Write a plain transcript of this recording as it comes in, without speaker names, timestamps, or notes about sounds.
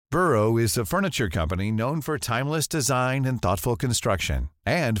Burrow is a furniture company known for timeless design and thoughtful construction,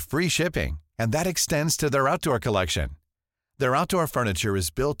 and free shipping, and that extends to their outdoor collection. Their outdoor furniture is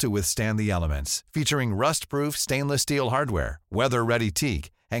built to withstand the elements, featuring rust-proof stainless steel hardware, weather-ready teak,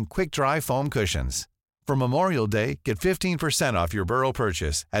 and quick-dry foam cushions. For Memorial Day, get 15% off your Burrow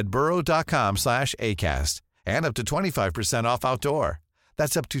purchase at burrow.com/ACAST and up to 25% off outdoor.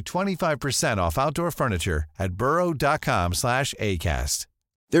 That's up to 25% off outdoor furniture at burrow.com/ACAST.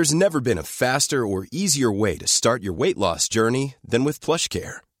 There's never been a faster or easier way to start your weight loss journey than with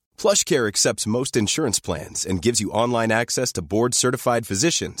PlushCare. PlushCare accepts most insurance plans and gives you online access to board-certified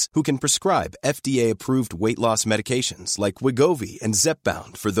physicians who can prescribe FDA-approved weight loss medications like Wegovy and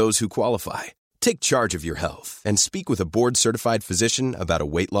Zepbound for those who qualify. Take charge of your health and speak with a board-certified physician about a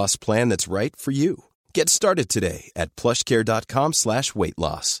weight loss plan that's right for you. Get started today at plushcare.com/weight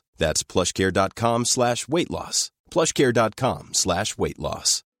loss. That's plushcare.com/weight loss. plushcare.com/weight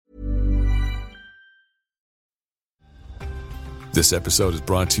loss. This episode is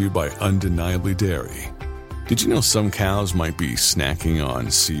brought to you by Undeniably Dairy. Did you know some cows might be snacking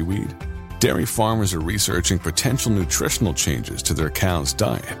on seaweed? Dairy farmers are researching potential nutritional changes to their cows'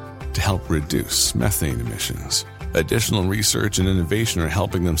 diet to help reduce methane emissions. Additional research and innovation are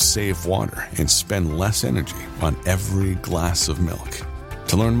helping them save water and spend less energy on every glass of milk.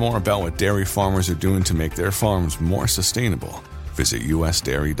 To learn more about what dairy farmers are doing to make their farms more sustainable, visit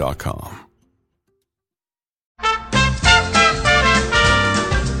usdairy.com.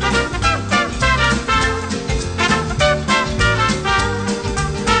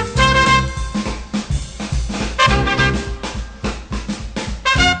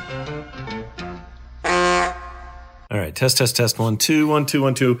 All right, test. 1 2 1 2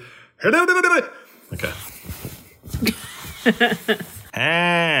 1 2. Okay.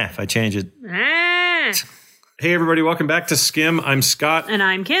 If I change it. Hey, everybody, welcome back to SKIM. I'm Scott. And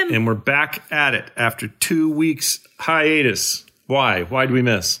I'm Kim. And we're back at it after 2 weeks hiatus. Why? Why do we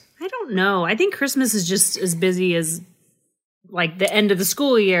miss? I don't know. I think Christmas is just as busy as like the end of the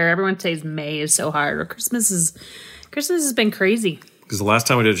school year. Everyone says May is so hard. Or Christmas has been crazy. Because the last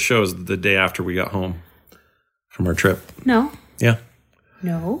time we did a show was the day after we got home from our trip. No. Yeah.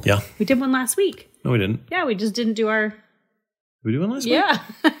 No. Yeah. We did one last week. No, we didn't. Yeah, we just didn't do our... Did we do one last week? Yeah.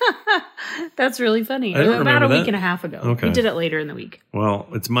 That's really funny. I don't About remember a week that. and a half ago. Okay. We did it later in the week. Well,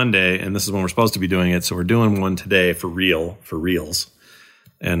 it's Monday, and this is when we're supposed to be doing it, so we're doing one today for reals.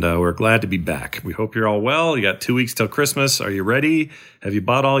 And we're glad to be back. We hope you're all well. You got 2 weeks till Christmas. Are you ready? Have you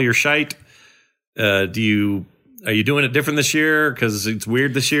bought all your shite? Are you doing it different this year? Because it's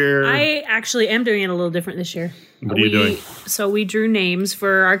weird this year. I actually am doing it a little different this year. What are you doing? So we drew names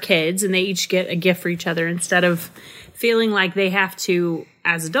for our kids, and they each get a gift for each other. Instead of feeling like they have to,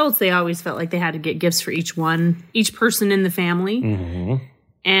 as adults, they always felt like they had to get gifts for each person in the family. Mm-hmm.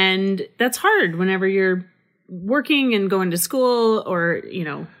 And that's hard whenever you're working and going to school, or, you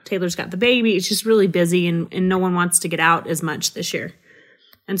know, Taylor's got the baby. It's just really busy, and no one wants to get out as much this year.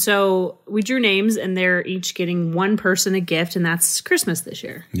 And so we drew names, and they're each getting one person a gift, and that's Christmas this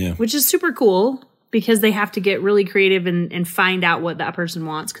year. Yeah. Which is super cool because they have to get really creative and find out what that person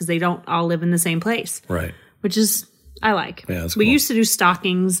wants because they don't all live in the same place. Right. Which is, I like. Yeah, that's we cool. used to do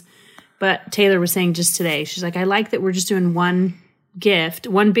stockings, but Taylor was saying just today, she's like, I like that we're just doing one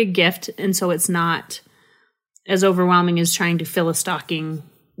big gift, and so it's not as overwhelming as trying to fill a stocking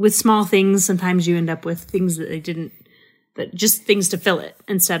with small things. Sometimes you end up with things that just things to fill it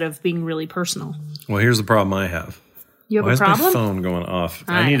instead of being really personal. Well, here's the problem I have. You have Why a problem? is my phone going off?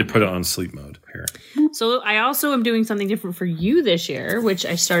 I need to put it on sleep mode here. So I also am doing something different for you this year, which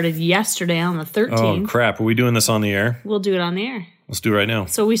I started yesterday on the 13th. Oh, crap. Are we doing this on the air? We'll do it on the air. Let's do it right now.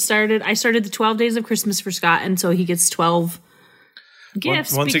 So I started the 12 days of Christmas for Scott, and so he gets 12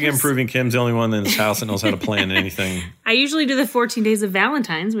 gifts. Once again, proving Kim's the only one in this house that knows how to plan anything. I usually do the 14 days of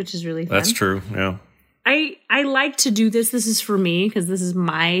Valentine's, which is really fun. That's true, yeah. I like to do this. This is for me because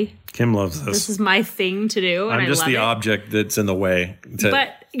Kim loves this. This is my thing to do. And I'm just the object that's in the way.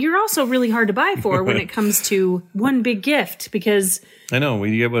 But you're also really hard to buy for when it comes to one big gift because I know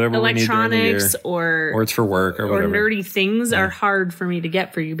we get whatever we need during the year. Electronics or it's for work or whatever. Nerdy things are hard for me to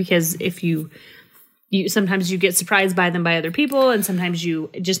get for you because if you sometimes you get surprised by them by other people, and sometimes you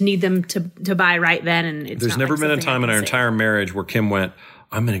just need them to buy right then. And it's there's never been a time in our entire marriage where Kim went,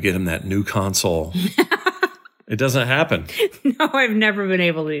 I'm going to get him that new console. It doesn't happen. No, I've never been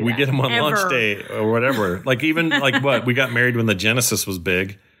able to do that. We get them on launch day or whatever. Like even like what? We got married when the Genesis was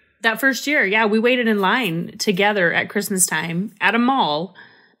big. That first year, yeah. We waited in line together at Christmas time at a mall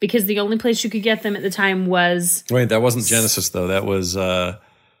because the only place you could get them at the time was... Wait, that wasn't Genesis though. That was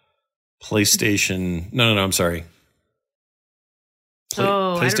PlayStation. No, I'm sorry.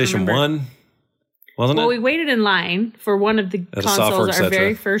 I don't PlayStation remember. 1, wasn't Well, it? we waited in line for one of the At a Software consoles our Etc.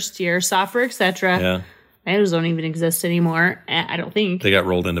 very first year, Software Etc. Yeah. Those don't even exist anymore, I don't think. They got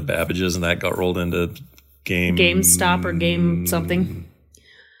rolled into Babbage's, and that got rolled into GameStop or Game something.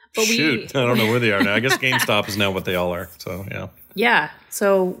 But Shoot, I don't know where they are now. I guess GameStop is now what they all are. So, yeah. Yeah.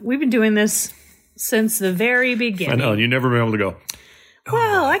 So we've been doing this since the very I beginning. know. You never been able to go,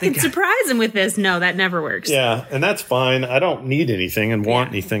 Well, I can surprise him with this. No, that never works. yeah, and that's fine. I don't need anything and want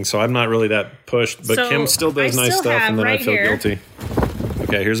anything, so I'm not really that pushed. But So, Kim still does I nice still stuff, have and then I right feel here guilty.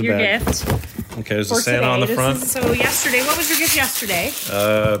 Okay, here's a Your bag. gift Okay, there's a for Santa today. on the This front. so yesterday, what was your gift yesterday?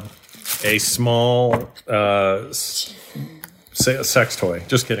 A small sex toy.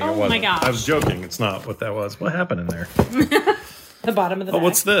 Just kidding. Oh it wasn't. my gosh. I was joking. It's not what that was. What happened in there? The bottom of the bag.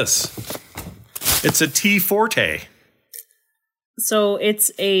 What's this? It's a Tea Forte. So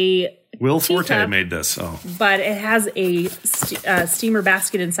it's a Will Forte teacup, made this. Oh, but it has a steamer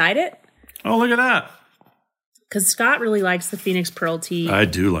basket inside it. oh, look at that. Because Scott really likes the Phoenix Pearl tea. I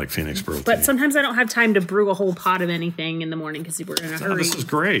do like Phoenix Pearl But tea. sometimes I don't have time to brew a whole pot of anything in the morning because we're in a hurry. Oh, this is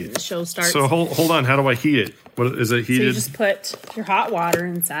great. The show starts. So hold on. How do I heat it? What is it So you heated? just put your hot water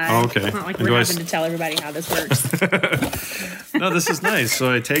inside. Oh, okay. It's not like And we're do I having to tell everybody how this works. No, this is nice.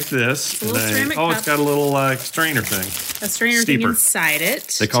 So I take this. little ceramic it's cup. got a little strainer thing. A strainer thing Steeper. inside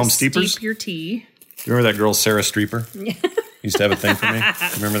it. They call to them steepers? Steep your tea. You remember that girl, Sarah Streeper? Used to have a thing for me.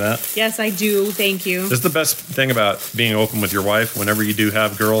 Remember that? Yes, I do. Thank you. This is the best thing about being open with your wife. Whenever you do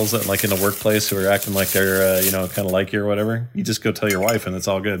have girls that, like in the workplace who are acting like they're, kind of like you or whatever, you just go tell your wife and it's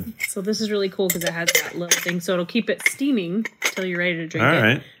all good. So this is really cool because it has that little thing. So it'll keep it steaming until you're ready to drink All it. right.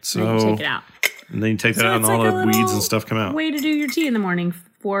 And then So you take it out. And then you take that So out and it's all like a the weeds little and stuff come out. Way to do your tea in the morning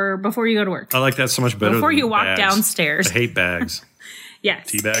before you go to work. I like that so much better Before than you walk bags. downstairs. I hate bags. Yes.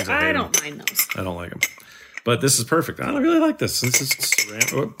 Tea bags, I hate don't mind those. I don't like them. But this is perfect. I really like this. This is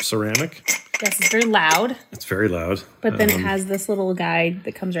ceramic. Yes, it's very loud. It's very loud. But then it has this little guide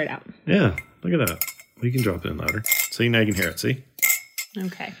that comes right out. Yeah, look at that. Well, you can drop it in louder. See, now you can hear it. See?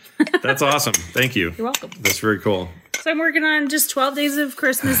 Okay. That's awesome. Thank you. You're welcome. That's very cool. So I'm working on just 12 days of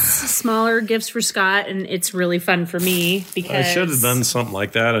Christmas, smaller gifts for Scott, and it's really fun for me because I should have done something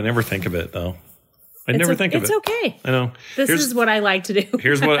like that. I never think of it, though. I never think of it. It's okay. I know. This is what I like to do.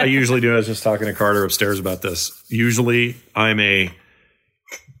 Here's what I usually do. I was just talking to Carter upstairs about this. Usually I'm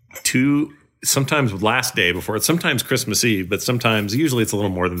sometimes last day before it's sometimes Christmas Eve, but usually it's a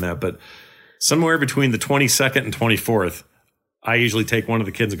little more than that. But somewhere between the 22nd and 24th, I usually take one of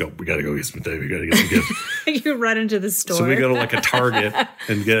the kids and go, we got to go get some Dave. We got to get some gifts. You run into the store. So we go to like a Target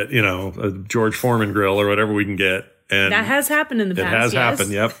and get, a George Foreman grill or whatever we can get. And that has happened in the past. it has yes.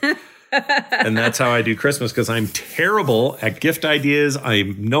 happened. Yep. And that's how I do Christmas because I'm terrible at gift ideas. I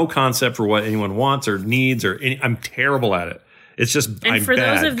have no concept for what anyone wants or needs I'm terrible at it. It's just And I'm for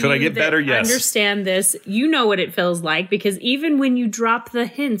bad. those of Could you I get that better? Yes. understand this, you know what it feels like because even when you drop the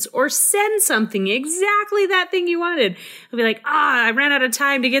hints or send something exactly that thing you wanted, it'll be like, I ran out of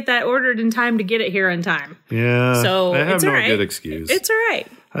time to get that ordered in time to get it here on time. Yeah. So I have it's no all right. good excuse. It's all right.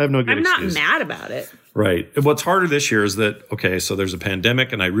 I have no good I'm excuse. not mad about it. Right. What's harder this year is that, okay, so there's a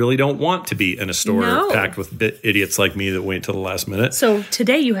pandemic and I really don't want to be in a store No. packed with idiots like me that wait till the last minute. So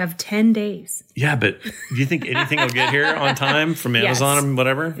today you have 10 days. Yeah, but do you think anything will get here on time from Amazon Yes. and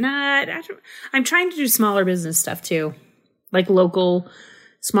whatever? I'm trying to do smaller business stuff too, like local,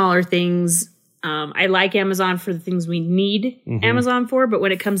 smaller things. I like Amazon for the things we need Amazon for, but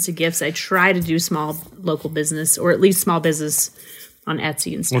when it comes to gifts, I try to do small local business or at least small business on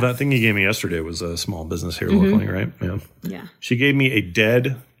Etsy and stuff. Well, that thing you gave me yesterday was a small business here locally, right? Yeah. Yeah. She gave me a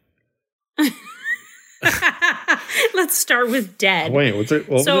dead. Let's start with dead. Wait, what's it?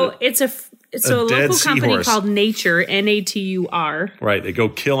 What So was it? it's a dead local company seahorse. called Nature, Natur. Right. They go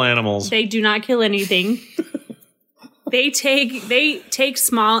kill animals. They do not kill anything. They take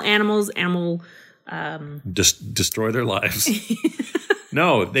small animals, Destroy their lives.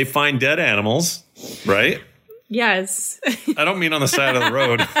 No, they find dead animals, right? Yes. I don't mean on the side of the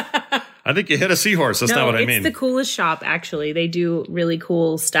road. I think you hit a seahorse. That's not what I mean. It's the coolest shop, actually. They do really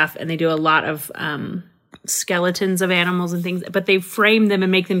cool stuff, and they do a lot of skeletons of animals and things, but they frame them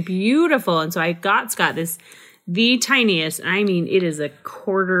and make them beautiful. And so I got Scott the tiniest, I mean, it is a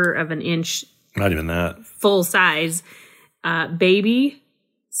quarter of an inch Not even that. full size baby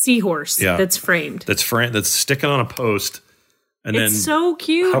seahorse that's framed. That's sticking on a post. And It's then so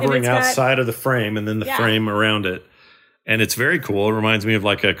cute. hovering and it's got, outside of the frame and then the frame around it. And it's very cool. It reminds me of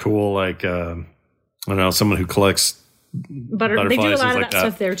like a cool, I don't know, someone who collects butterflies. They do a lot things of like that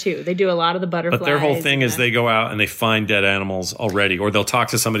stuff there too. They do a lot of the butterflies. But their whole thing is they go out and they find dead animals already. Or they'll talk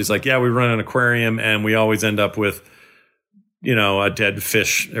to somebody who's like, yeah, we run an aquarium and we always end up with a dead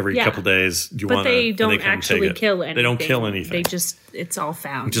fish every couple days. Do you want? But they don't actually kill anything. They don't kill anything. It's all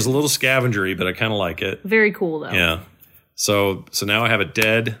found. Which is a little scavengery, but I kind of like it. Very cool though. Yeah. So now I have a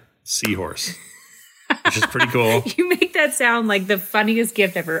dead seahorse, which is pretty cool. You make that sound like the funniest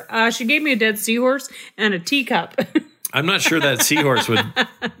gift ever. She gave me a dead seahorse and a teacup. I'm not sure that seahorse would.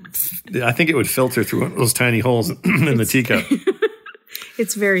 I think it would filter through one of those tiny holes in the teacup.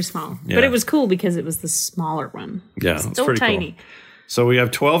 It's very small, but it was cool because it was the smaller one. Yeah, it's still pretty tiny. Cool. So we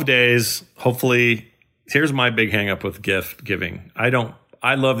have 12 days. Hopefully, here's my big hang up with gift giving. I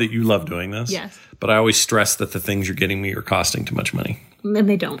love that you love doing this. Yes. But I always stress that the things you're getting me are costing too much money. And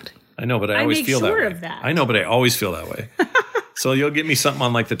they don't. I know, but I always feel that way. Of that. I know, but I always feel that way. So you'll get me something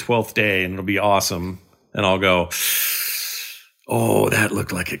on like the 12th day and it'll be awesome. And I'll go, oh, that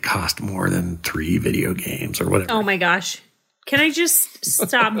looked like it cost more than 3 video games or whatever. Oh my gosh. Can I just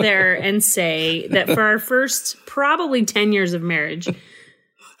stop there and say that for our first probably 10 years of marriage,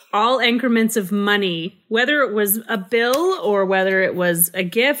 all increments of money, whether it was a bill or whether it was a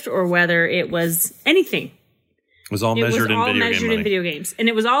gift or whether it was anything, it was all measured in video games. And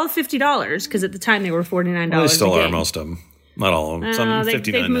it was all $50 because at the time they were $49. Well, they still are, most of them. Not all of them. Some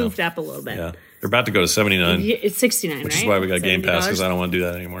 $59 they've moved up a little bit. Yeah. They're about to go to $79. It's $69, which is why we got Game Pass, because I don't want to do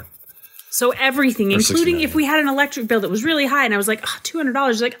that anymore. So everything, including if we had an electric bill that was really high and I was like,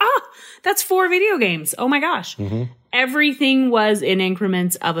 $200, like, that's 4 video games. Oh my gosh. Mm-hmm. Everything was in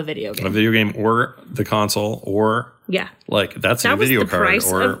increments of a video game. A video game or the console or like that's a video card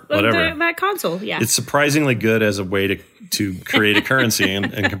or whatever. That console, yeah. It's surprisingly good as a way to create a currency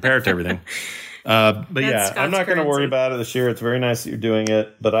and compare it to everything. But that's I'm not going to worry about it this year. It's very nice that you're doing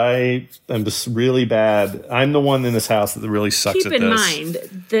it, but I am just really bad. I'm the one in this house that really sucks at this. Keep in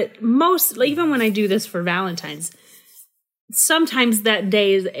mind that even when I do this for Valentine's, sometimes that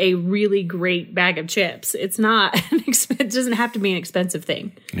day is a really great bag of chips. It's not it doesn't have to be an expensive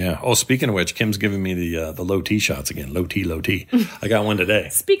thing. Yeah. Oh, speaking of which, Kim's giving me the low T shots again. Low T. I got one today.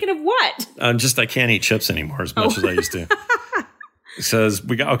 Speaking of what? I can't eat chips anymore as much as I used to. It says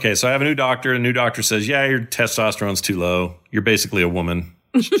so I have a new doctor. The new doctor says, yeah, your testosterone's too low. You're basically a woman.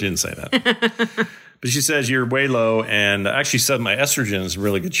 She didn't say that. But she says you're way low, and actually said my estrogen is in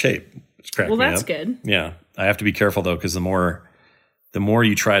really good shape. It's cracking me up. That's good. Yeah. I have to be careful though, because the more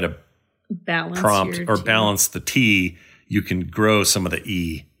you try to balance the T, you can grow some of the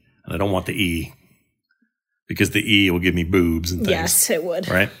E. And I don't want the E. Because the E will give me boobs and things. Yes, it would.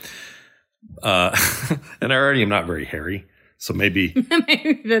 Right? And I already am not very hairy. So maybe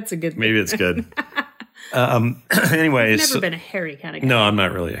that's a good thing. Maybe it's good. Anyways. I've never been a hairy kind of guy. No, I'm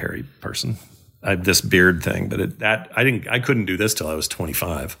not really a hairy person. I have this beard thing, but I couldn't do this till I was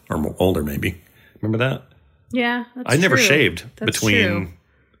 25 or older maybe. Remember that? Yeah, that's I never true. shaved that's between true.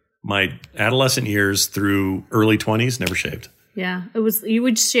 my adolescent years through early 20s, never shaved. Yeah, you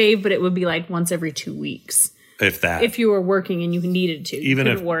would shave, but it would be like once every 2 weeks. If that. If you were working and you needed to.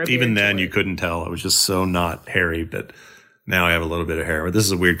 Even then you couldn't tell. It was just so not hairy, but now I have a little bit of hair. But this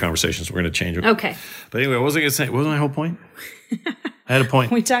is a weird conversation, so we're going to change it. Okay. But anyway, what was I going to say? What was my whole point? I had a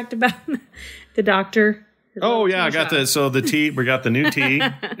point. We talked about the doctor. Oh yeah, we got the tea. We got the new tea.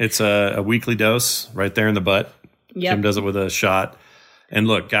 It's a weekly dose right there in the butt. Yep. Kim does it with a shot. And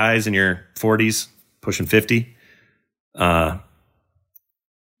look, guys in your 40s, pushing 50, something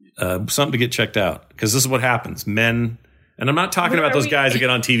to get checked out, because this is what happens. Men, and I'm not talking about those guys that get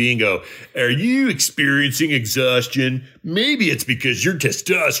on TV and go, "Are you experiencing exhaustion? Maybe it's because your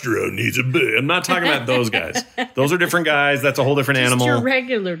testosterone needs a bit." I'm not talking about those guys. Those are different guys. That's a whole different animal. Your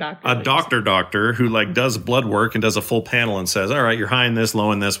regular doctor. A doctor who like does blood work and does a full panel and says, "All right, you're high in this,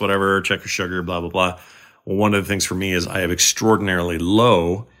 low in this, whatever. Check your sugar, blah blah blah." Well, one of the things for me is I have extraordinarily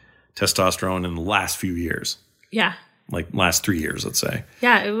low testosterone in the last few years. Yeah. Like last 3 years, let's say.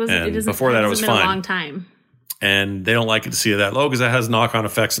 Yeah, it was. And before that, it was fine. A long time. And they don't like it to see it that low because that has knock-on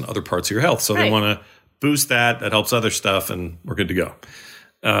effects in other parts of your health. So they want to boost that. That helps other stuff, and we're good to go.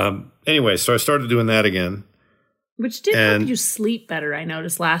 Anyway, so I started doing that again. Which did help you sleep better, I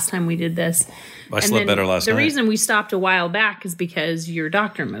noticed last time we did this. I slept better last night. The reason we stopped a while back is because your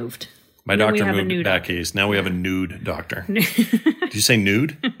doctor moved. My doctor moved back east. Now we have a nude doctor. Did you say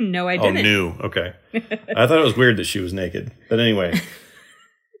nude? No, I didn't. Oh, new. Okay. I thought it was weird that she was naked. But anyway,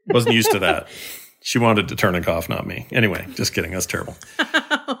 wasn't used to that. She wanted to turn a cough, not me. Anyway, just kidding. That's terrible.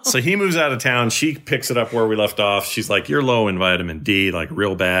 So he moves out of town. She picks it up where we left off. She's like, "You're low in vitamin D, like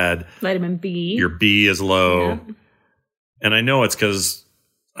real bad. Vitamin B. Your B is low." Yeah. And I know it's because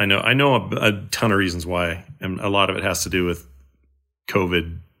I know a ton of reasons why. And a lot of it has to do with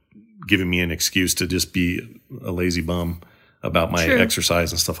COVID giving me an excuse to just be a lazy bum. about my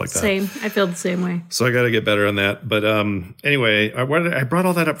exercise and stuff like that. Same. I feel the same way. So I got to get better on that. But anyway, I brought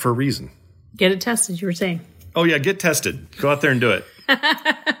all that up for a reason. Get it tested, you were saying. Oh, yeah, get tested. Go out there and do it.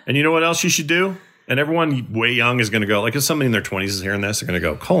 And you know what else you should do? And everyone way young is going to go, like if somebody in their 20s is hearing this, they're going to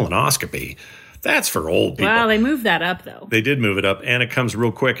go, colonoscopy. That's for old people. Wow, they moved that up, though. They did move it up, and it comes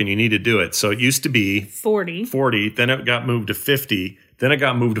real quick, and you need to do it. So it used to be 40, then it got moved to 50, then it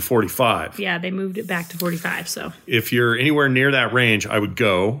got moved to 45. Yeah, they moved it back to 45, so. If you're anywhere near that range, I would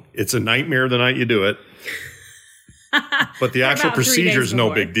go. It's a nightmare the night you do it. But the actual procedure is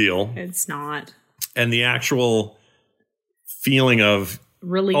no big deal. It's not. And the actual feeling of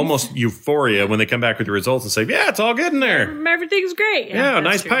relief, almost euphoria when they come back with the results and say, yeah, it's all good in there. Everything's great. Yeah,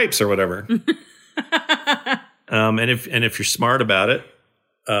 nice true. Pipes or whatever. And if you're smart about it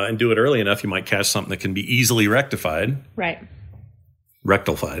and do it early enough, you might catch something that can be easily rectified. Right.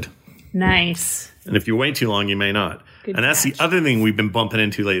 Rectified. Nice. And if you wait too long, you may not. Good and that's catch. the other thing we've been bumping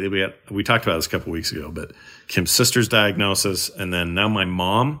into lately. We talked about this a couple of weeks ago, but Kim's sister's diagnosis, and then now my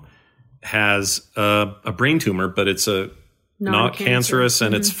mom has a brain tumor, but it's not cancerous,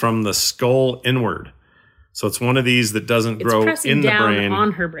 and it's from the skull inward. So it's one of these that doesn't grow in the brain.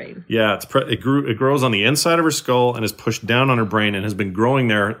 On her brain. Yeah, it grows on the inside of her skull and is pushed down on her brain and has been growing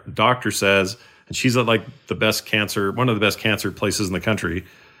there. The doctor says, and she's at like one of the best cancer places in the country,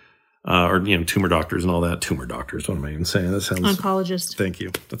 or tumor doctors and all that. Tumor doctors. What am I even saying? That sounds oncologist. Thank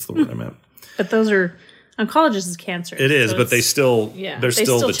you. That's the word I meant. But those are oncologists is cancer. It is, so but they're still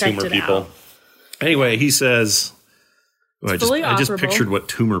the tumor people. Out. Anyway, he says. I just operable. pictured what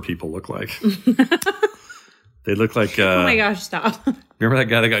tumor people look like. They look like. Oh my gosh! Stop. Remember that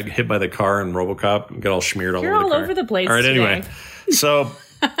guy that got hit by the car in RoboCop and got all smeared all over the car? You're all over the place. All right. Today. Anyway,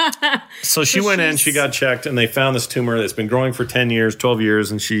 so she went in. She got checked, and they found this tumor that's been growing for 10 years, 12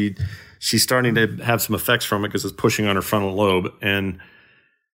 years, and she's starting to have some effects from it because it's pushing on her frontal lobe. And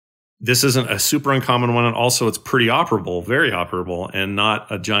this isn't a super uncommon one, and also it's pretty operable, very operable, and not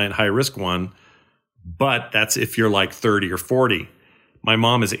a giant high risk one. But that's if you're like 30 or 40. My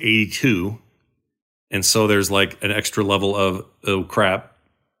mom is 82. And so there's like an extra level of, oh, crap.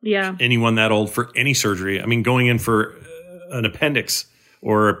 Yeah. Anyone that old for any surgery. I mean, going in for an appendix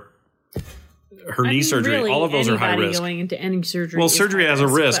or her knee surgery, really, all of those are high risk. Going into any surgery. Well, surgery has a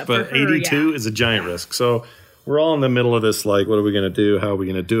risk, but her, 82 is a giant risk. So we're all in the middle of this, like, what are we going to do? How are we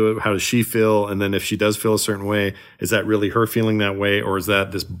going to do it? How does she feel? And then if she does feel a certain way, is that really her feeling that way? Or is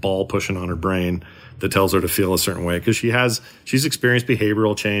that this ball pushing on her brain that tells her to feel a certain way? Because she's experienced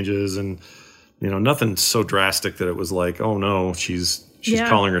behavioral changes and, nothing so drastic that it was like, oh no, she's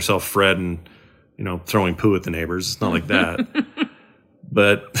calling herself Fred and, throwing poo at the neighbors. It's not like that.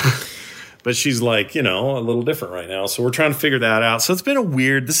 But she's like, a little different right now. So we're trying to figure that out. So it's been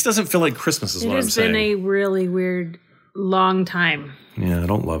this doesn't feel like Christmas is what I'm saying. It has been a really weird, long time. Yeah, I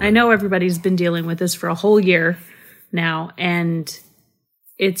don't love it. I know everybody's been dealing with this for a whole year now, and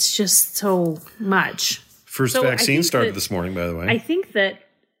it's just so much. First vaccine started this morning, by the way. I think that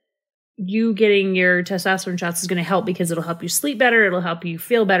you getting your testosterone shots is going to help because it'll help you sleep better. It'll help you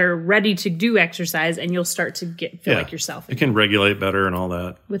feel better, ready to do exercise, and you'll start to feel like yourself again. It can regulate better and all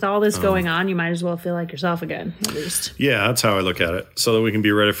that. With all this going on, you might as well feel like yourself again, at least. Yeah, that's how I look at it. So that we can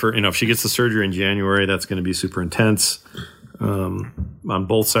be ready for, if she gets the surgery in January, that's going to be super intense. On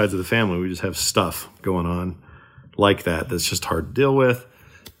both sides of the family, we just have stuff going on like that's just hard to deal with.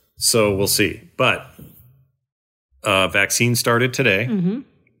 So we'll see. But vaccine started today. Mm-hmm.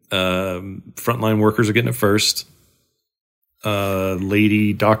 Frontline workers are getting it first.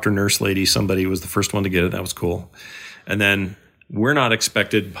 Nurse lady, somebody was the first one to get it. That was cool. And then we're not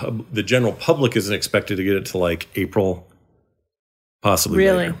expected, the general public isn't expected to get it till like April, possibly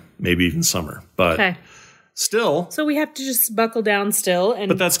later, maybe even summer. But still. So we have to just buckle down still.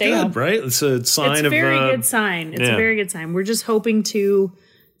 But that's good, home. Right? It's a sign of... It's a very good sign. It's a very good sign. We're just hoping to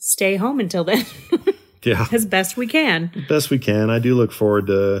stay home until then. Yeah. As best we can. Best we can. I do look forward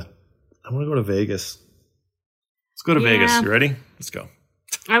to... I want to go to Vegas. Let's go to Vegas. You ready? Let's go.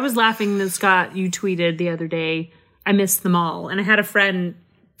 I was laughing that, Scott, you tweeted the other day, I missed the mall. And I had a friend...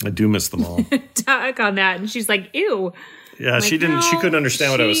 I do miss the mall. talk on that. And she's like, ew. Yeah, she couldn't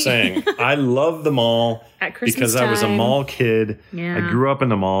understand what I was saying. I love the mall at Christmas because time. I was a mall kid. Yeah. I grew up in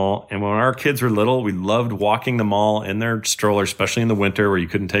the mall. And when our kids were little, we loved walking the mall in their stroller, especially in the winter where you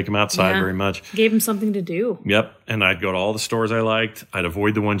couldn't take them outside very much. Gave them something to do. Yep. And I'd go to all the stores I liked. I'd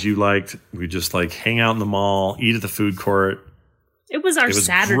avoid the ones you liked. We'd just hang out in the mall, eat at the food court. It was our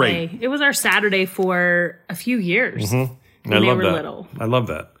Saturday. Great. It was our Saturday for a few years. Mm-hmm. When they were little. I love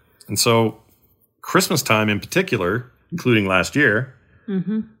that. And so Christmas time in particular, including last year,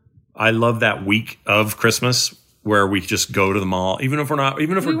 I love that week of Christmas where we just go to the mall, even if we're done and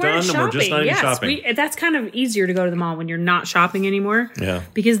we're just not even shopping. That's kind of easier to go to the mall when you're not shopping anymore. Yeah.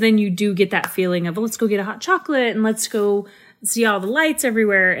 Because then you do get that feeling of, let's go get a hot chocolate and let's go see all the lights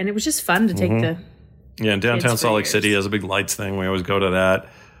everywhere. And it was just fun to take the Yeah, and downtown Salt Lake City has a big lights thing. We always go to that.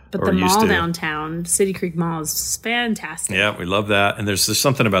 But the mall downtown, City Creek Mall, is fantastic. Yeah, we love that. And there's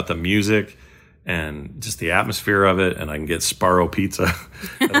something about the music and just the atmosphere of it. And I can get Sparrow pizza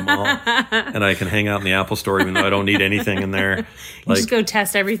at the mall. And I can hang out in the Apple store even though I don't need anything in there. You just go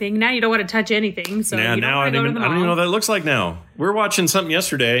test everything. Now you don't want to touch anything. So yeah, now I don't even know what that looks like now. We were watching something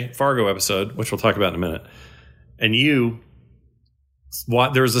yesterday, Fargo episode, which we'll talk about in a minute. And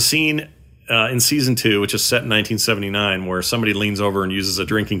there was a scene in season 2, which is set in 1979, where somebody leans over and uses a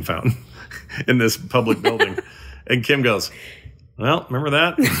drinking fountain in this public building. And Kim goes, well, remember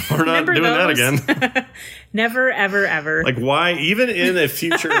that? We're not doing that again. Never, ever, ever. Like, why? Even in a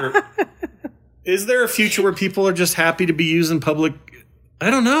future, is there a future where people are just happy to be using public?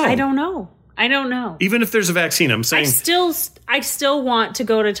 I don't know. I don't know. Even if there's a vaccine, I'm saying. I still want to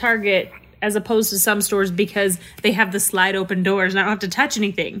go to Target as opposed to some stores because they have the slide open doors and I don't have to touch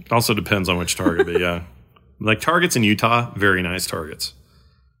anything. Also depends on which Target, but yeah. Like Targets in Utah, very nice Targets.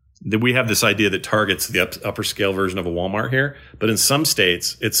 We have this idea that Target's the upper scale version of a Walmart here, but in some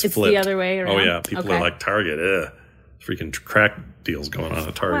states, it's flipped. The other way around? Oh, yeah. People are like, Target, freaking crack deals going on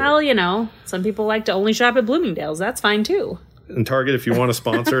at Target. Well, some people like to only shop at Bloomingdale's. That's fine, too. And Target, if you want to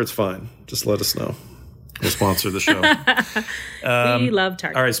sponsor, it's fine. Just let us know. We'll sponsor the show. We love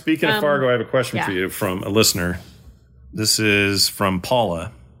Target. All right, speaking of Fargo, I have a question for you from a listener. This is from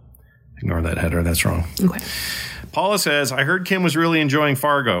Paula. Ignore that header. That's wrong. Okay. Paula says, I heard Kim was really enjoying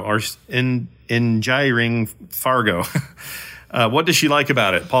Fargo, or enjoying Fargo. What does she like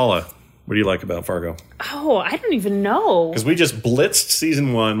about it? Paula, what do you like about Fargo? Oh, I don't even know. Because we just blitzed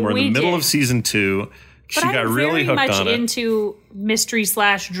season 1. We're in the middle of season 2. She got really hooked on it. I'm very much into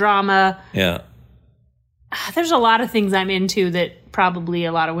mystery/drama. Yeah. There's a lot of things I'm into that probably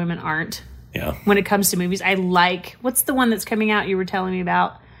a lot of women aren't. Yeah. When it comes to movies, I like. What's the one that's coming out? You were telling me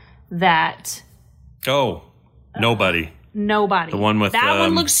about that. Oh, Nobody. Nobody. The one with that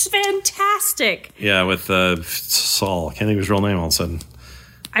one looks fantastic. Yeah, with Saul. I can't think of his real name all of a sudden.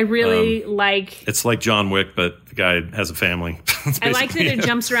 I really like. It's like John Wick, but the guy has a family. I like that it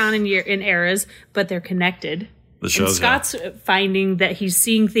jumps around in eras, but they're connected. The shows, and Scott's finding that he's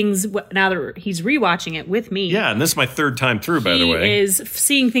seeing things now that he's rewatching it with me. Yeah, and this is my third time through, by the way. He is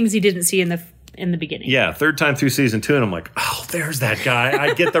seeing things he didn't see in the beginning. Yeah, third time through season 2, and I'm like, oh, there's that guy.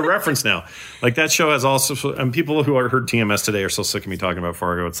 I get the reference now. Like, that show has also, and people who heard TMS today are so sick of me talking about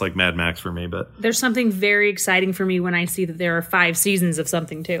Fargo. It's like Mad Max for me, but. There's something very exciting for me when I see that there are 5 seasons of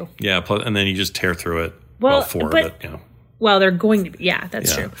something, too. Yeah, and then you just tear through it. Well 4, but you know. Well, they're going to be. Yeah,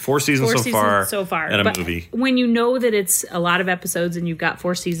 that's true. 4 seasons so far. And a movie. When you know that it's a lot of episodes and you've got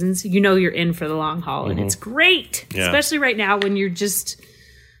 4 seasons, you know you're in for the long haul. And it's great. Yeah. Especially right now when you're just,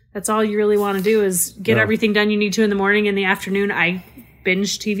 that's all you really want to do is get everything done you need to in the morning. In the afternoon, I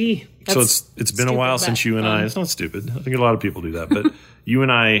binge TV. That's so it's been a while since you and I, it's not stupid. I think a lot of people do that. But you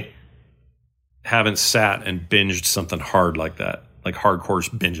and I haven't sat and binged something hard like that. Like hardcore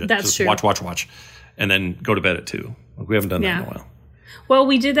binge it. That's just true. Watch. And then go to bed at 2. We haven't done that in a while. Well,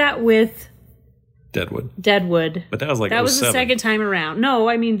 we did that with Deadwood. But that was like that was the second time around. No,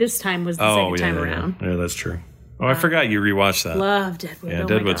 I mean this time was the second time around. Yeah, that's true. Oh, I forgot you rewatched that. Love Deadwood. Yeah,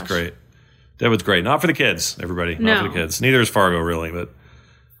 Deadwood's great. Deadwood's great. Not for the kids, everybody. Not for the kids. Neither is Fargo, really, but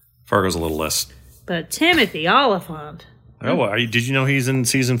Fargo's a little less. But Timothy Oliphant. Oh, did you know he's in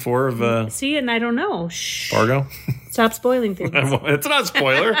season 4 of See, and I don't know. Fargo? Stop spoiling things. It's not a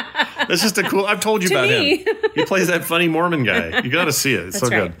spoiler. That's just a cool. I've told you about him. He plays that funny Mormon guy. You got to see it. It's so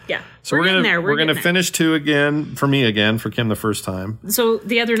good. Yeah. So we're gonna finish 2 again for me again for Kim the first time. So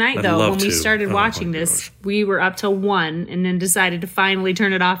the other night when we started watching this, we were up till 1 and then decided to finally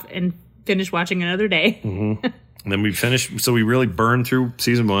turn it off and finish watching another day. Mm-hmm. And then we finished. So we really burned through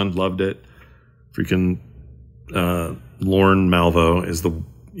season 1. Loved it. Freaking Lorne Malvo is the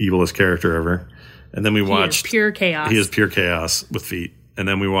evilest character ever. And then we watched pure chaos. He is pure chaos with feet. And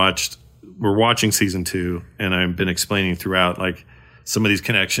then we're watching season 2, and I've been explaining throughout like some of these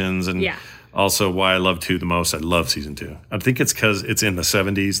connections and also why I love 2 the most. I love season 2. I think it's because it's in the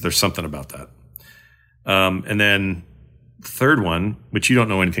 70s. There's something about that. And then the third one, which you don't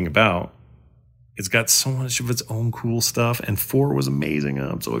know anything about, it's got so much of its own cool stuff, and 4 was amazing.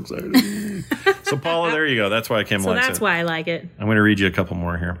 I'm so excited. So Paula, there you go. That's why Kim likes it. So that's why I like it. I'm going to read you a couple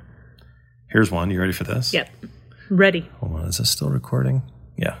more here. Here's one. You ready for this? Yep. Ready. Hold on. Is this still recording?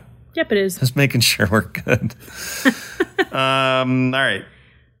 Yeah. Yep, it is. Just making sure we're good. All right.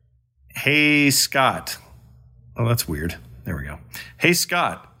 Hey, Scott. Oh, that's weird. There we go. Hey,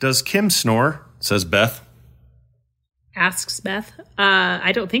 Scott, does Kim snore? Says Beth. Asks Beth.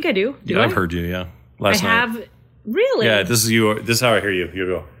 I don't think I do. Do I? I've heard you, yeah. Last night. I have. Really? Yeah, this is you. This is how I hear you. You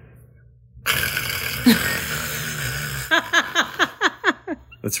go.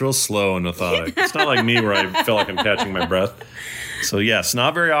 It's real slow and methodic. It's not like me where I feel like I'm catching my breath. So, yes,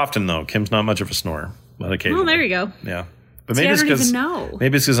 not very often, though. Kim's not much of a snorer. But occasionally. Oh, there you go. Yeah. But See, maybe it's I don't because even know.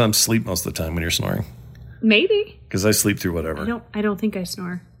 Maybe it's because I'm asleep most of the time when you're snoring. Maybe. Because I sleep through whatever. I don't think I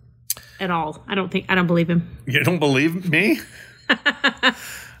snore at all. I don't believe him. You don't believe me?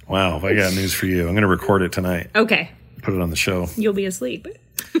 Wow, I got news for you. I'm going to record it tonight. Okay. Put it on the show. You'll be asleep.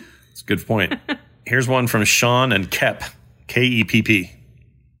 It's a good point. Here's one from Sean and Kep, K-E-P-P.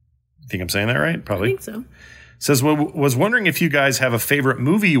 Think I'm saying that right? Probably. I think so. Says, was wondering if you guys have a favorite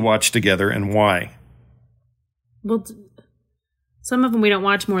movie you watch together and why. Well, some of them we don't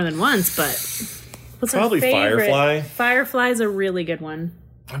watch more than once, but what's Probably our favorite? Firefly. Firefly's a really good one.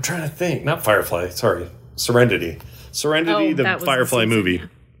 I'm trying to think. Not Firefly. Sorry. Serenity. Serenity, the Firefly movie.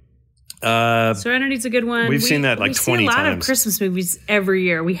 Yeah. Serenity's a good one. We've seen that like 20 times. We see a lot of Christmas movies every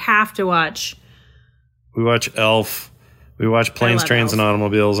year. We have to watch. We watch Elf. We watch Planes, Trains, Elf. and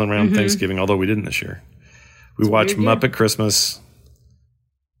Automobiles around Thanksgiving, although we didn't this year. We watch Muppet Christmas.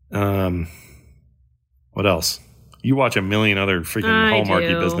 What else? You watch a million other freaking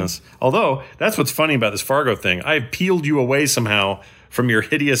Hallmarky business. Although, that's what's funny about this Fargo thing. I've peeled you away somehow from your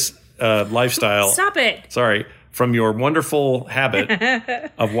hideous lifestyle. Stop it. Sorry. From your wonderful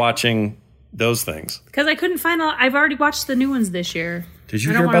habit of watching those things. Because I couldn't find I've already watched the new ones this year. Did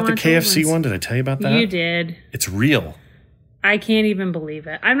you hear about the KFC one? Did I tell you about that? You did. It's real. I can't even believe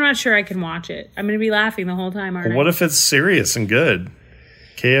it. I'm not sure I can watch it. I'm going to be laughing the whole time, aren't I? What if it's serious and good?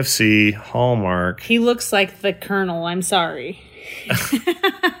 KFC, Hallmark. He looks like the Colonel. I'm sorry.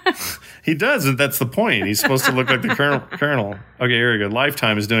 He does. That's the point. He's supposed to look like the Colonel. Okay, here we go.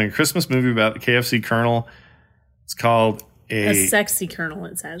 Lifetime is doing a Christmas movie about the KFC Colonel. It's called A Sexy Colonel,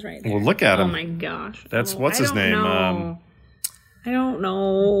 it says right there. Well, look at him. Oh, my gosh. That's what's his name? I don't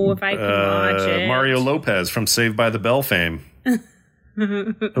know if I can watch it. Mario Lopez from Saved by the Bell fame. Oh,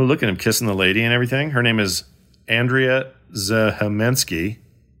 look at him kissing the lady and everything. Her name is Andrea Zahemensky.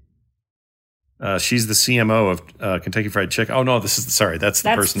 She's the CMO of Kentucky Fried Chicken. Oh, no, that's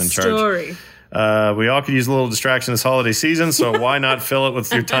the person in charge. Story. We all could use a little distraction this holiday season, so why not fill it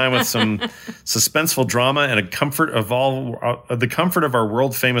with your time with some suspenseful drama and the comfort of our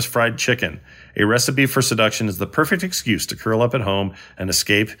world famous fried chicken. A recipe for seduction is the perfect excuse to curl up at home and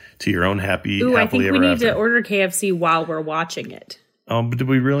escape to your own happily ever after. I think we need to order KFC while we're watching it. But do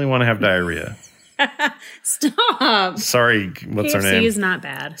we really want to have diarrhea? Stop. Sorry, what's her name? KFC is not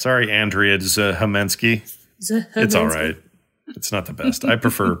bad. Sorry, Andrea Zahemensky. It's all right. It's not the best. I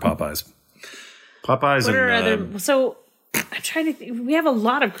prefer Popeyes. Popeyes what and... are other... So, I'm trying to think. We have a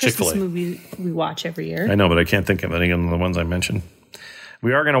lot of Christmas movies we watch every year. I know, but I can't think of any of the ones I mentioned.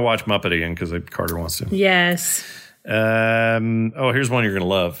 We are going to watch Muppet again because Carter wants to. Yes. Here's one you're going to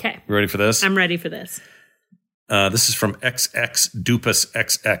love. Okay. You ready for this? I'm ready for this. This is from XX Dupus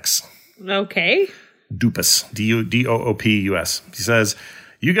XX. Okay. Dupus. Doopus. He says,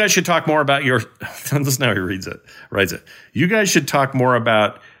 you guys should talk more about your... Listen how he writes it. You guys should talk more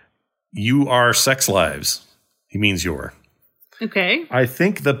about your sex lives. He means your. Okay. I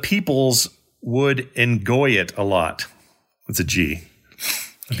think the peoples would enjoy it a lot. It's a G.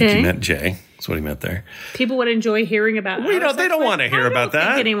 I think he meant J. That's what he meant there. People would enjoy hearing about. They don't want to hear about that. I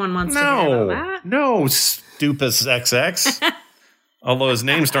don't think anyone wants to hear about that. No, Stupus XX. Although his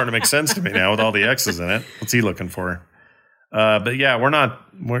name's starting to make sense to me now with all the X's in it. What's he looking for? But yeah, we're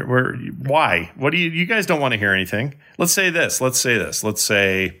why? What do you guys don't want to hear anything? Let's say this. Let's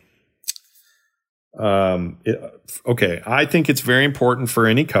say, okay. I think it's very important for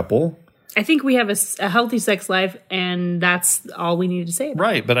any couple. I think we have a healthy sex life, and that's all we need to say.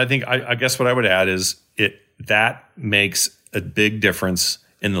 Right. But I think, I guess what I would add is that makes a big difference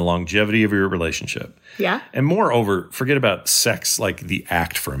in the longevity of your relationship. Yeah. And moreover, forget about sex, like the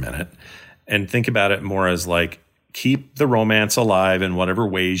act for a minute, and think about it more as like, keep the romance alive in whatever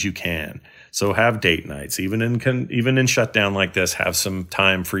ways you can. So have date nights, even in shutdown like this, have some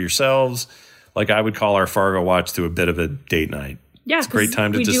time for yourselves. Like I would call our Fargo watch to a bit of a date night. Yeah, it's a great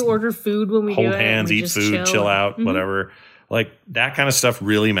time to we just do order food when we hold do it, hands, eat food, chill out, whatever. Like that kind of stuff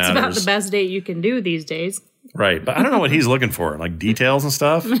really matters. It's about the best date you can do these days. Right. But I don't know what he's looking for. Like details and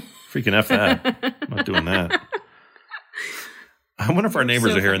stuff. Freaking F that. I'm not doing that. I wonder if our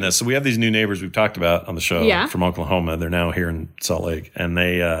neighbors are hearing this. So we have these new neighbors we've talked about on the show from Oklahoma. They're now here in Salt Lake. And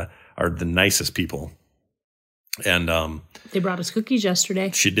they are the nicest people. And they brought us cookies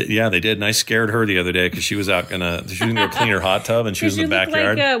yesterday. she did. Yeah, they did. And I scared her the other day because she was out she was going to clean her hot tub and she was in the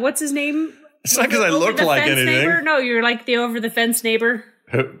backyard. Like, what's his name? It's not because I look like anything. Neighbor? No, you're like the over the fence neighbor.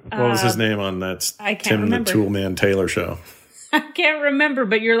 What was his name on that Tim remember. the Toolman Taylor show? I can't remember,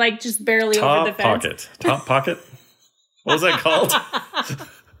 but you're like just barely over the fence. Top Pocket? What was that called?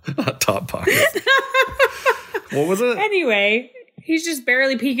 Top Pocket. What was it? Anyway, he's just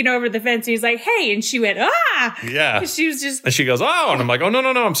barely peeking over the fence. He's like, hey. And she went, ah. Yeah. And she was just. And she goes, oh. And I'm like, oh, no,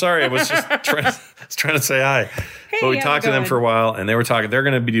 I'm sorry. I was just trying to say hi. Hey, but we talked to them for a while and they were talking. They're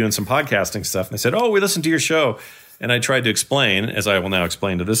going to be doing some podcasting stuff. And they said, oh, we listened to your show. And I tried to explain, as I will now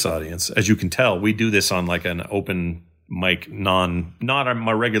explain to this audience. As you can tell, we do this on like an open mic, not on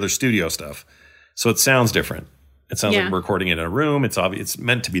my regular studio stuff. So it sounds different. It sounds like we're recording it in a room. It's obvious. It's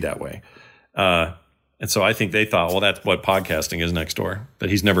meant to be that way. And so I think they thought, well, that's what podcasting is next door. But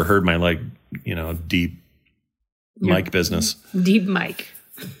he's never heard my deep mic business. Deep mic.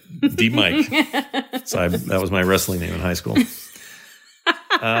 Deep mic. So that was my wrestling name in high school. Is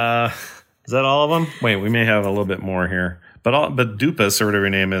that all of them? Wait, we may have a little bit more here. But Dupas or whatever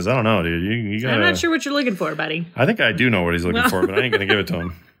your name is, I don't know, dude. You gotta, I'm not sure what you're looking for, buddy. I think I do know what he's looking for, but I ain't going to give it to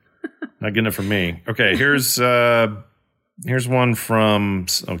him. Not getting it from me. Okay, here's one from.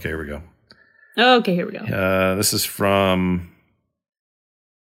 Okay, here we go. Okay, here we go. This is from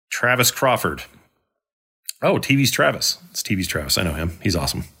Travis Crawford. Oh, TV's Travis. It's TV's Travis. I know him. He's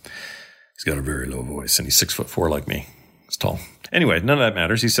awesome. He's got a very low voice, and he's 6'4" like me. He's tall. Anyway, none of that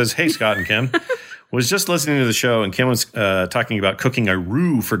matters. He says, hey, Scott and Kim. Was just listening to the show, and Kim was talking about cooking a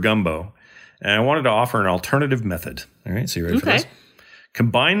roux for gumbo. And I wanted to offer an alternative method. All right, so you ready for this?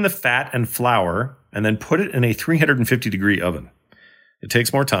 Combine the fat and flour, and then put it in a 350-degree oven. It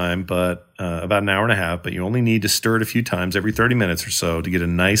takes more time, but about an hour and a half, but you only need to stir it a few times every 30 minutes or so to get a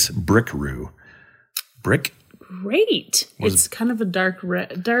nice brick roux. Brick? Great. It's kind of a dark.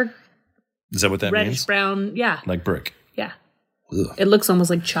 Is that what that reddish means? Brown, yeah. Like brick. Yeah. Ugh. It looks almost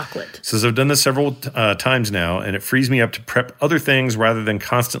like chocolate. Says I've done this several times now, and it frees me up to prep other things rather than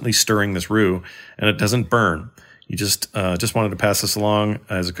constantly stirring this roux, and it doesn't burn. You just wanted to pass this along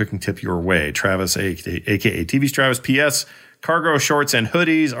as a cooking tip your way. Travis, a.k.a. TV's Travis. P.S. Cargo shorts and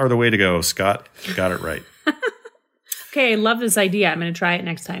hoodies are the way to go. Scott, you got it right. Okay, I love this idea. I'm going to try it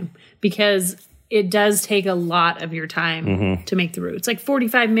next time because it does take a lot of your time to make the roux. It's like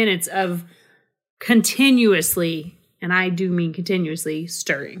 45 minutes of continuously, and I do mean continuously,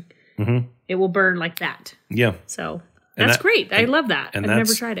 stirring. Mm-hmm. It will burn like that. Yeah. So that's great. I love that. I've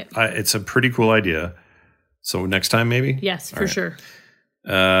never tried it. It's a pretty cool idea. So next time maybe? Yes, for sure.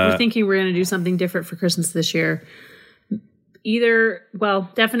 We're thinking we're going to do something different for Christmas this year.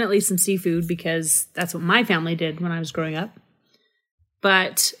 Definitely some seafood because that's what my family did when I was growing up.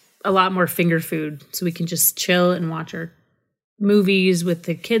 But a lot more finger food so we can just chill and watch our movies with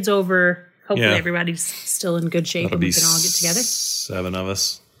the kids over. Hopefully everybody's still in good shape and we can all get together. 7 of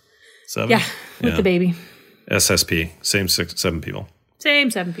us. 7? Yeah, with the baby. SSP. Same 7 people.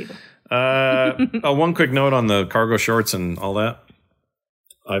 Same 7 people. One quick note on the cargo shorts and all that.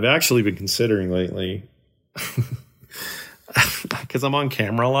 I've actually been considering lately, because I'm on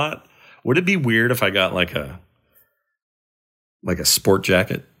camera a lot, would it be weird if I got like a sport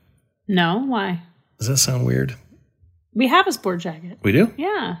jacket? No, why? Does that sound weird? We have a sport jacket. We do?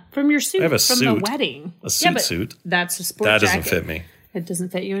 Yeah, from your suit. I have a from suit. the wedding. A suit. That's a sport jacket. That jacket. doesn't fit me. It doesn't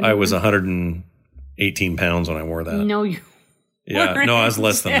fit you anymore? I was 118 pounds when I wore that. No, you Yeah, no, I was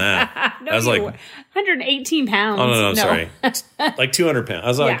less than that. No, I was like 118 pounds. Oh no, sorry. Like 200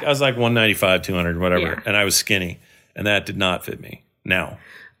 pounds. I was like 195, 200, whatever. Yeah. And I was skinny. And that did not fit me. Now.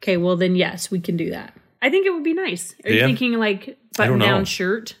 Okay, well then yes, we can do that. I think it would be nice. Are you thinking like button down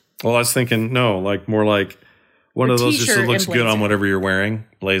shirt? Well, I was thinking more like one of those just that looks good on whatever you're wearing.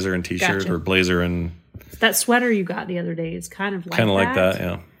 Blazer and t-shirt or blazer and that sweater you got the other day is kind of like that,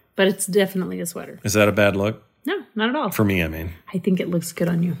 yeah. But it's definitely a sweater. Is that a bad look? No, not at all. For me, I mean. I think it looks good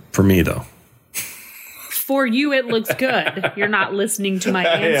on you. For me, though. For you, it looks good. You're not listening to my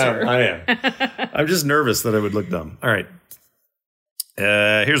answer. I am. I'm just nervous that I would look dumb. All right.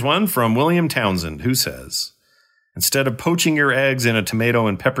 Here's one from William Townsend, who says, instead of poaching your eggs in a tomato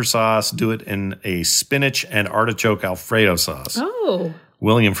and pepper sauce, do it in a spinach and artichoke Alfredo sauce. Oh.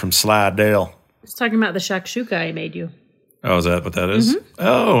 William from Slidell. It's talking about the shakshuka I made you. Oh, is that what that is? Mm-hmm.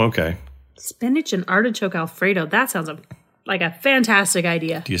 Oh, okay. Spinach and artichoke Alfredo. That sounds like a fantastic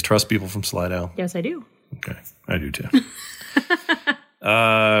idea. Do you trust people from Slidell? Yes, I do. Okay. I do too. Okay.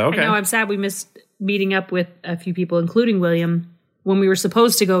 I know I'm sad we missed meeting up with a few people, including William, when we were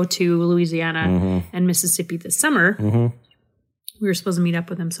supposed to go to Louisiana and Mississippi this summer. Mm-hmm. We were supposed to meet up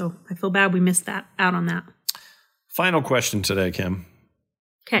with him, so I feel bad we missed out on that. Final question today, Kim.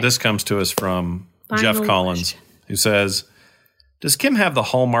 Okay. This comes to us from Final Jeff Collins, who says, does Kim have the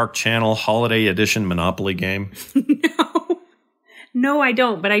Hallmark Channel Holiday Edition Monopoly game? No, I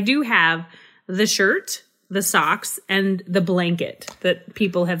don't. But I do have the shirt, the socks, and the blanket that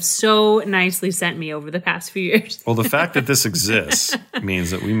people have so nicely sent me over the past few years. Well, the fact that this exists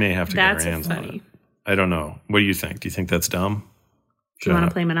means that we may have to get our That's hands on funny. it. I don't know. What do you think? Do you think that's dumb? Do you want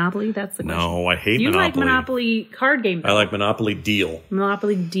to play Monopoly? That's the question. No, I hate you Monopoly. You like Monopoly card game, though. I like Monopoly Deal.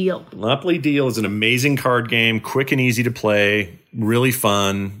 Monopoly Deal. Monopoly Deal is an amazing card game, quick and easy to play, really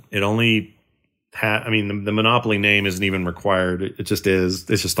fun. It only the Monopoly name isn't even required. It just is.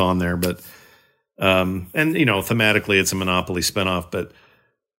 It's just on there. But thematically it's a Monopoly spinoff. But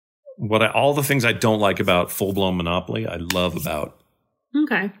all the things I don't like about full-blown Monopoly, I love about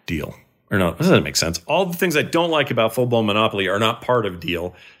Deal. Or no, does that make sense? All the things I don't like about full-blown Monopoly are not part of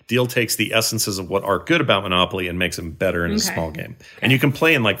Deal. Deal takes the essences of what are good about Monopoly and makes them better in a small game. Okay. And you can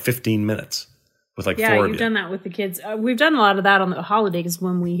play in like 15 minutes with like 4 of you. Yeah, you've done that with the kids. We've done a lot of that on the holidays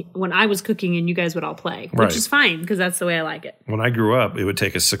when I was cooking and you guys would all play, which is fine because that's the way I like it. When I grew up, it would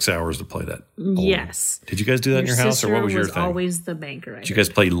take us 6 hours to play that. Yes. Did you guys do that in your house, or what was your thing? Always the banker. Did you guys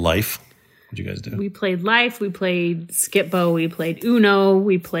play Life? What did you guys do? We played Life. We played Skip-Bo. We played Uno.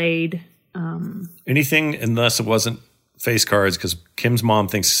 We played... anything unless it wasn't face cards, because Kim's mom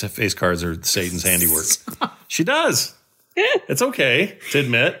thinks face cards are Satan's handiwork. She does. It's okay to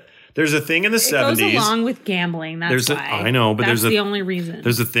admit. There's a thing in the 70s. It goes along with gambling. That's why. I know, but that's the only reason.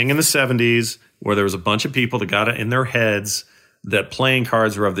 There's a thing in the 70s where there was a bunch of people that got it in their heads that playing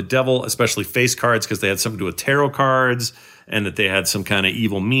cards were of the devil, especially face cards, because they had something to do with tarot cards and that they had some kind of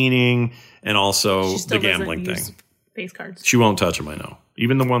evil meaning, and also the gambling thing. Face cards. She won't touch them, I know.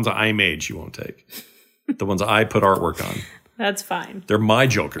 Even the ones that I made, she won't take. The ones I put artwork on. That's fine. They're my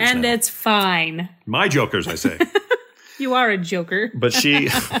jokers and now. It's fine. My jokers, I say. You are a joker. But she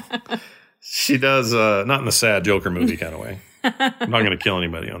does, not in the sad Joker movie kind of way. I'm not going to kill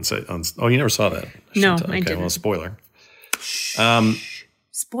anybody on set. Oh, you never saw that? No, okay, I didn't. Well, spoiler.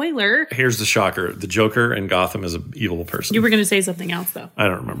 Spoiler. Here's the shocker. The Joker in Gotham is an evil person. You were going to say something else, though. I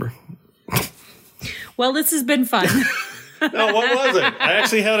don't remember. Well, this has been fun. No, what was it? I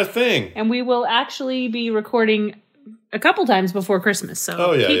actually had a thing. And we will actually be recording a couple times before Christmas,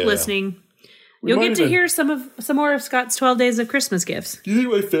 so keep listening. You'll get to hear some more of Scott's 12 Days of Christmas gifts. Do you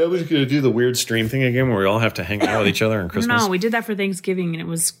think my family's going to do the weird stream thing again where we all have to hang out with each other on Christmas? No, we did that for Thanksgiving, and it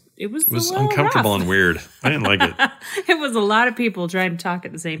was uncomfortable and weird. I didn't like it. It was a lot of people trying to talk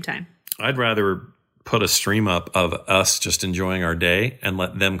at the same time. I'd rather put a stream up of us just enjoying our day and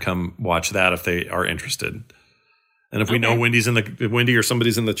let them come watch that if they are interested. And if we know Wendy or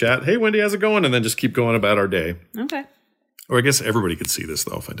somebody's in the chat, hey, Wendy, how's it going? And then just keep going about our day. Okay. Or I guess everybody could see this,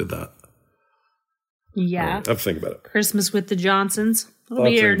 though, if I did that. Yeah. I'll think about it. Christmas with the Johnsons. It'll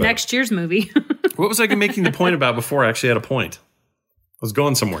be your next year's movie. What was I making the point about before I actually had a point? I was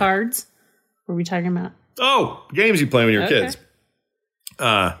going somewhere. Cards? What were we talking about? Oh, games you play with your kids.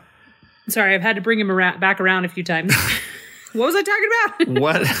 Sorry, I've had to bring him back around a few times. What was I talking about?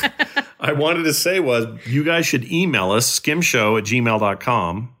 What I wanted to say was you guys should email us,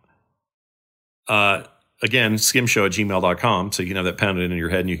 skimshow@gmail.com. Again, skimshow@gmail.com, so you can have that pounded into your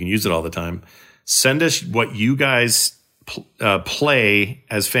head and you can use it all the time. Send us what you guys play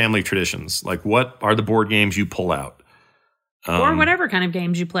as family traditions. Like, what are the board games you pull out? Or whatever kind of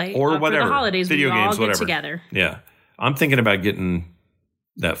games you play. Or whatever. For the holidays, video we games, all get together. Yeah. I'm thinking about getting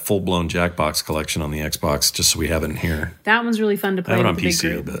that full-blown Jackbox collection on the Xbox just so we have it in here. That one's really fun to play I have it with on the PC,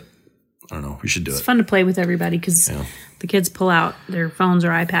 big group. but I don't know. We should do it. It's fun to play with everybody because the kids pull out their phones or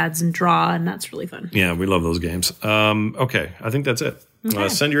iPads and draw, and that's really fun. Yeah, we love those games. Okay, I think that's it. Okay.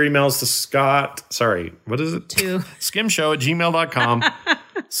 Send your emails to Scott. Sorry, what is it? skimshow@gmail.com.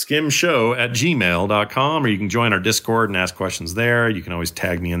 skimshow@gmail.com, or you can join our Discord and ask questions there. You can always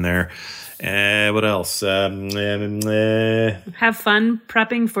tag me in there. What else? Have fun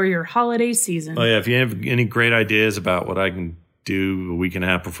prepping for your holiday season. Oh, yeah. If you have any great ideas about what I can do a week and a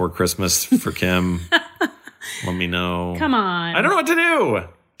half before Christmas for Kim, let me know. Come on. I don't know what to do.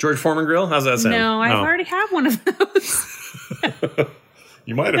 George Foreman Grill? How's that sound? No, I already have one of those.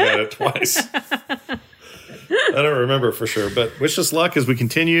 You might have had it twice. I don't remember for sure, but wish us luck as we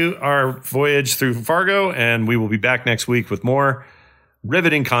continue our voyage through Fargo, and we will be back next week with more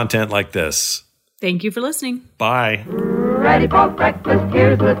riveting content like this. Thank you for listening. Bye. Ready for breakfast,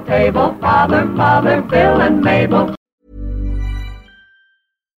 here's the table. Father, Mother, Bill, and Mabel.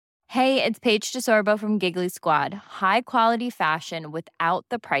 Hey, it's Paige DeSorbo from Giggly Squad. High quality fashion without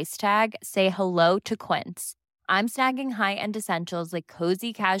the price tag. Say hello to Quince. I'm snagging high-end essentials like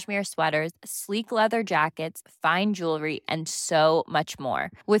cozy cashmere sweaters, sleek leather jackets, fine jewelry, and so much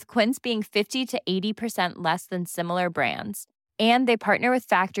more. With Quince being 50 to 80% less than similar brands. And they partner with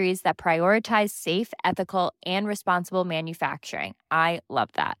factories that prioritize safe, ethical, and responsible manufacturing. I love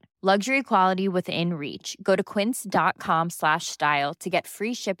that. Luxury quality within reach. Go to quince.com/style to get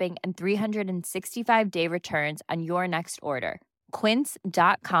free shipping and 365-day returns on your next order.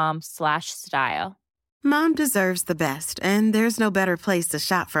 Quince.com/style. Mom deserves the best, and there's no better place to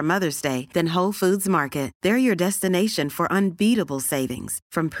shop for Mother's Day than Whole Foods Market. They're your destination for unbeatable savings,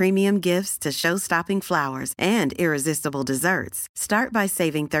 from premium gifts to show-stopping flowers and irresistible desserts. Start by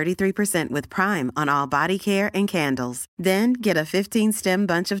saving 33% with Prime on all body care and candles. Then get a 15-stem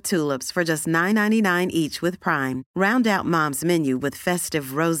bunch of tulips for just $9.99 each with Prime. Round out Mom's menu with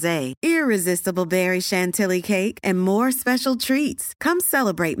festive rosé, irresistible berry chantilly cake, and more special treats. Come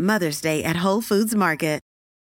celebrate Mother's Day at Whole Foods Market.